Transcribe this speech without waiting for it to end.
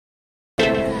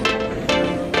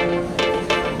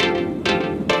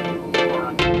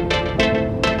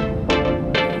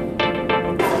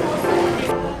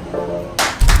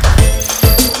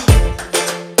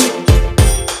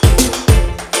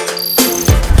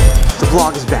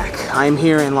vlog is back. I'm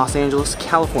here in Los Angeles,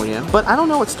 California, but I don't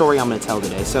know what story I'm gonna tell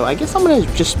today, so I guess I'm gonna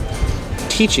just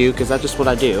teach you, because that's just what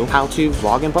I do, how to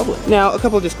vlog in public. Now, a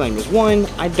couple of disclaimers. One,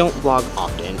 I don't vlog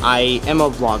often. I am a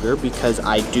vlogger because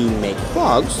I do make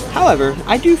vlogs. However,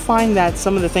 I do find that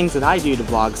some of the things that I do to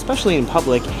vlog, especially in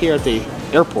public here at the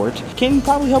airport, can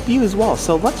probably help you as well.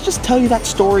 So let's just tell you that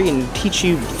story and teach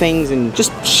you things and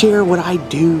just share what I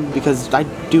do, because I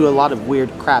do a lot of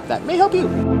weird crap that may help you.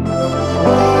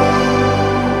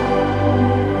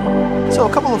 So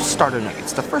a couple of starter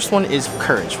nuggets. The first one is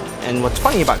courage. And what's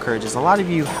funny about courage is a lot of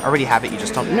you already have it, you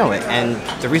just don't know it. And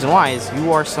the reason why is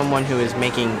you are someone who is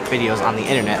making videos on the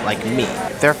internet like me.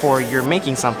 Therefore, you're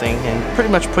making something and pretty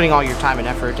much putting all your time and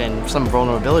effort and some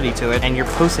vulnerability to it, and you're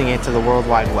posting it to the World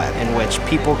Wide Web, in which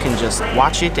people can just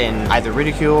watch it and either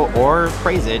ridicule or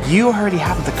praise it. You already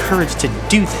have the courage to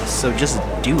do this, so just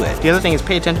do it. The other thing is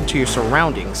pay attention to your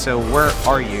surroundings. So where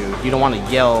are you? You don't want to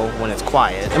yell when it's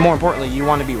quiet. And more importantly, you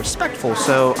want to be respectful.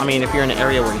 So, I mean, if you're in an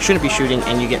area where you shouldn't be shooting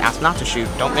and you get asked not to shoot,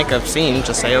 don't make a scene,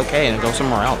 just say okay and go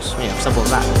somewhere else. You know, simple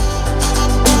as that.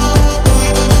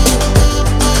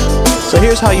 So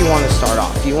here's how you want to start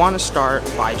off. You want to start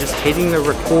by just hitting the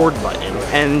record button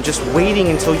and just waiting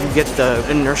until you get the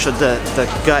inertia, the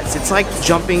guts. It's like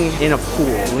jumping in a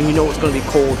pool when you know it's going to be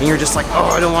cold and you're just like, oh,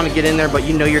 I don't want to get in there, but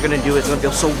you know you're going to do it. It's going to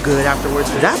feel so good afterwards.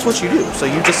 That's what you do. So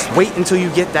you just wait until you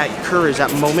get that courage,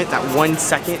 that moment, that 1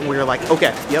 second where you're like,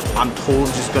 okay, yep, I'm totally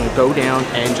just going to go down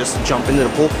and just jump into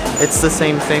the pool. It's the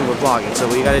same thing with vlogging. So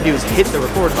what you got to do is hit the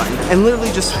record button and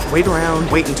literally just wait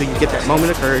around, wait until you get that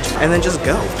moment of courage, and then just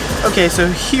go. Okay, so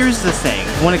here's the thing.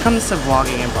 When it comes to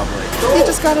vlogging in public, you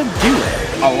just gotta do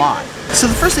it a lot. So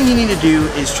the first thing you need to do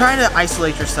is try to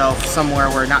isolate yourself somewhere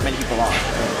where not many people are.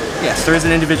 Yes, there is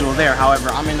an individual there. However,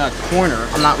 I'm in a corner.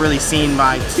 I'm not really seen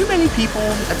by too many people.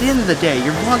 At the end of the day,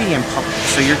 you're vlogging in public,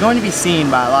 so you're going to be seen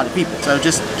by a lot of people. So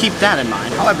just keep that in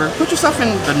mind. However, put yourself in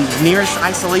the nearest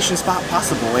isolation spot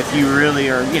possible if you really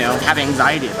are, you know, have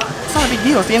anxiety about it. It's not a big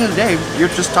deal. At the end of the day, you're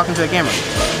just talking to a camera.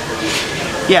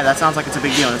 Yeah, that sounds like it's a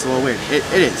big deal and it's a little weird. It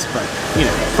is, but, you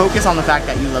know, focus on the fact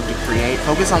that you love to create.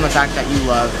 Focus on the fact that you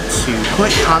love to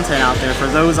put content out there for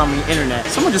those on the internet.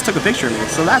 Someone just took a picture of me,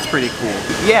 so that's pretty cool.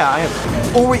 Yeah, I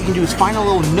am. Or what you can do is find a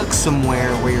little nook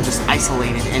somewhere where you're just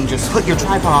isolated and just put your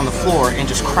tripod on the floor and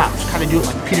just crouch. Kind of do it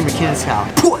like Peter McKinnon style.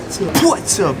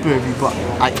 What's up, everybody?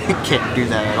 I can't do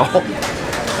that at all.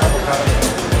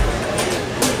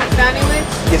 Dining with?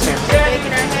 Yes, ma'am.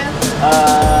 Bacon or ham?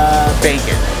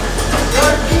 Bacon.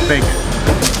 Bacon.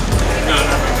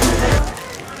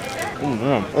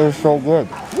 It's so good.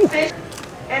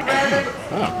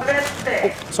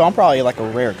 Oh. So I'm probably like a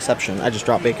rare exception. I just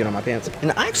dropped bacon on my pants.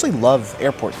 And I actually love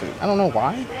airport food. I don't know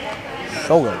why.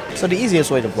 So good. So the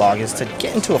easiest way to vlog is to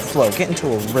get into a flow, get into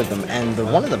a rhythm. And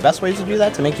one of the best ways to do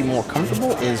that to make you more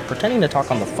comfortable is pretending to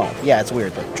talk on the phone. Yeah, it's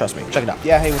weird, but trust me. Check it out.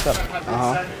 Yeah, hey, what's up?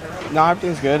 No,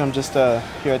 everything's good. I'm just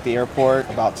here at the airport,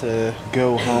 about to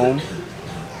go home.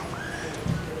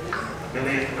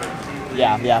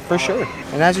 Yeah, for sure.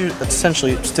 And as you're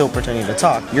essentially still pretending to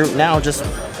talk, you're now just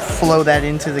flow that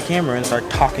into the camera and start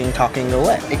talking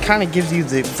away. It kind of gives you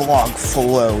the vlog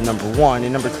flow, number one.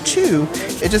 And number two,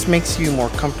 it just makes you more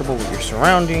comfortable with your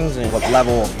surroundings and what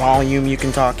level of volume you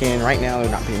can talk in. Right now, there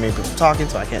are not many people talking,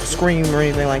 so I can't scream or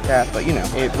anything like that. But, you know,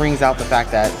 it brings out the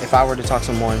fact that if I were to talk to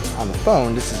someone on the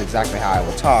phone, this is exactly how I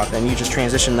would talk. Then you just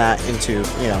transition that into,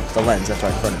 you know, the lens that's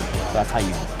right in front of you. So that's how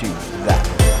you do that.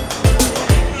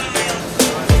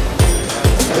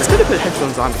 It's good to put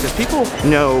headphones on because people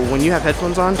know when you have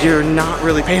headphones on, you're not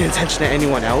really paying attention to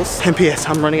anyone else. And P.S.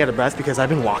 I'm running out of breath because I've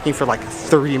been walking for like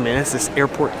 30 minutes. This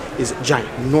airport is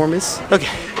ginormous.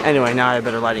 Okay, anyway, now I have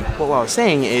better lighting. What I was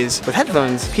saying is, with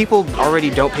headphones, people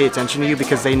already don't pay attention to you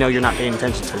because they know you're not paying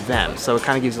attention to them. So it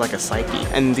kind of gives you like a psyche.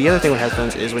 And the other thing with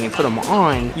headphones is when you put them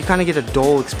on, you kind of get a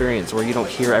dull experience where you don't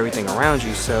hear everything around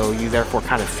you. So you therefore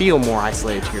kind of feel more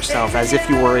isolated to yourself, as if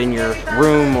you were in your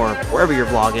room or wherever you're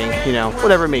vlogging, you know,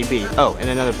 whatever it may be. Oh, and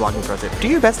another vlogging pro tip. Do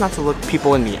your best not to look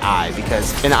people in the eye,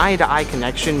 because an eye-to-eye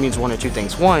connection means one of two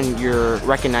things. One, you're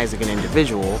recognizing an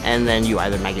individual, and then you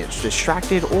either might get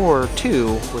distracted, or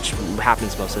two, which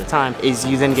happens most of the time, is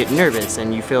you then get nervous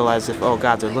and you feel as if, oh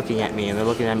God, they're looking at me and they're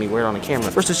looking at me weird on the camera.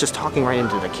 Versus just talking right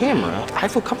into the camera, I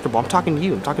feel comfortable. I'm talking to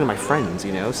you. I'm talking to my friends,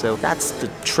 you know? So that's the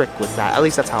trick with that. At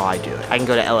least that's how I do it. I can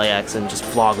go to LAX and just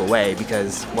vlog away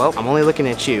because, well, I'm only looking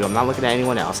at you. I'm not looking at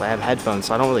anyone else. I have headphones,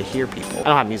 so I don't really hear people. I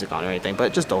don't have music on or anything, but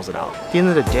it just dulls it out. At the end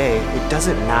of the day, it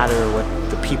doesn't matter what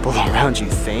the people around you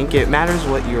think. It matters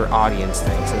what your audience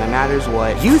thinks, and it matters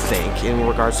what you think in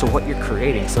regards to what you're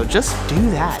creating. So just do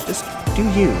that. Just do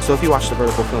you. So if you watch the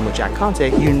vertical film with Jack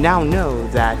Conte, you now know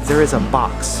that there is a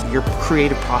box. Your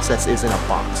creative process is in a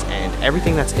box, and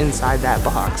everything that's inside that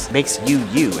box makes you,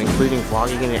 including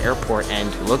vlogging in an airport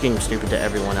and looking stupid to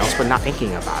everyone else, but not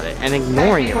thinking about it and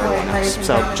ignoring everyone else.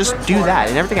 So just do that,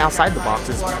 and everything outside the box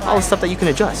is all the stuff that you can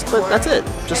adjust. But that's it.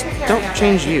 Just don't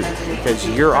change you, because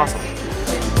you're awesome.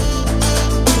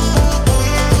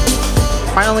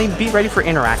 Finally, be ready for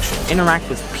interaction. Interact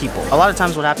with people. A lot of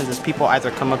times what happens is people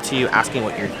either come up to you asking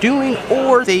what you're doing,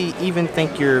 or they even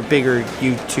think you're bigger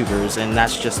YouTubers, and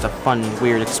that's just a fun,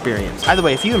 weird experience. Either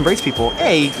way, if you embrace people,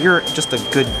 A, you're just a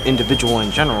good individual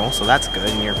in general, so that's good,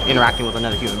 and you're interacting with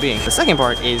another human being. The second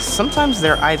part is sometimes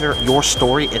they're either your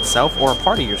story itself or a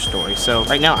part of your story. So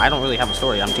right now, I don't really have a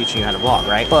story. I'm teaching you how to vlog,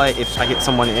 right? But if I get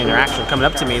someone in interaction coming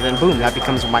up to me, then boom, that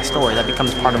becomes my story. That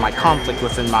becomes part of my conflict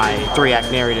within my 3-act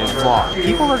narrative vlog.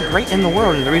 People are great in the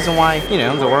world, and the reason why, you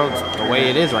know, the world's the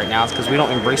way it is right now is because we don't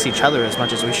embrace each other as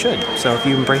much as we should. So if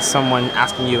you embrace someone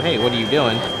asking you, hey, what are you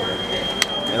doing?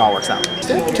 It all works out. Is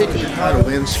that particular kind of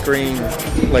windscreen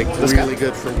like really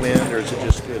good for wind, or is it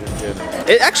just good in general?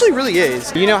 It actually really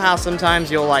is. You know how sometimes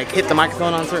you'll like hit the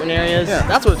microphone on certain areas? Yeah.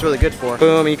 That's what it's really good for.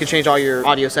 Boom, and you can change all your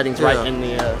audio settings right in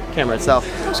the camera itself.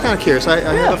 I was kind of curious. I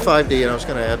have a 5D, and I was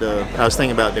going to add I was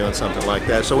thinking about doing something like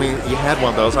that. So you had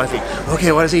one of those. I think, okay,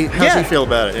 how does he feel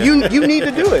about it? You need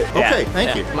to do it. Okay,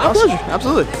 thank you. My pleasure.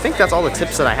 Absolutely. I think that's all the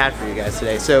tips that I had for you guys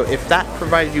today. So if that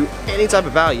provided you any type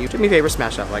of value, do me a favor,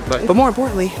 smash that like button. But more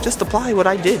importantly, just apply what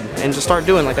I did and just start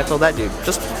doing like I told that dude.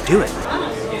 Just do it.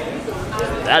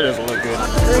 That doesn't look good.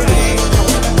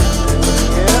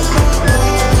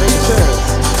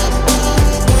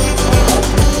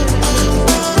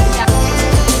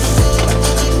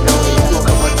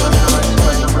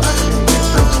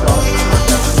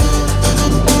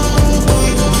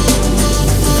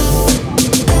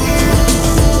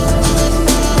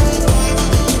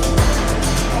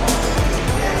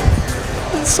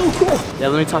 So cool. Yeah,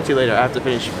 let me talk to you later. I have to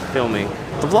finish filming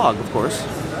the vlog, of course.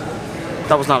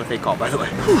 That was not a fake call, by the way.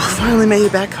 Whew, finally made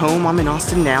it back home. I'm in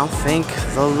Austin now, thank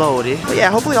the Lordy. But yeah,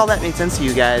 hopefully all that made sense to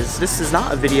you guys. This is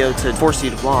not a video to force you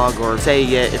to vlog or say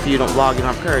if you don't vlog, you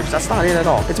don't have courage. That's not it at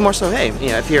all. It's more so, hey, you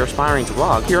know, if you're aspiring to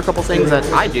vlog, here are a couple things that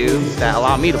I do that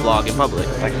allow me to vlog in public,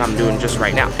 like I'm doing just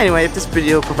right now. Anyway, if this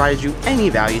video provided you any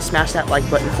value, smash that like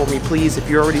button for me, please. If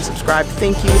you're already subscribed,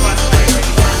 thank you.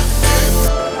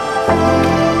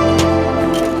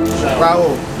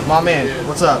 Raul, my man,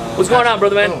 what's up? What's going on,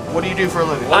 brother man? What do you do for a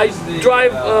living? I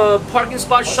drive a parking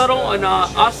spot shuttle in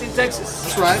Austin, Texas.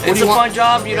 That's right. It's a fun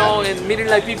job, you know, and meeting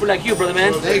like people like you, brother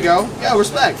man. There you go. Yeah,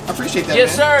 respect. I appreciate that,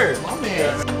 Yes, man. sir. My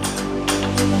man.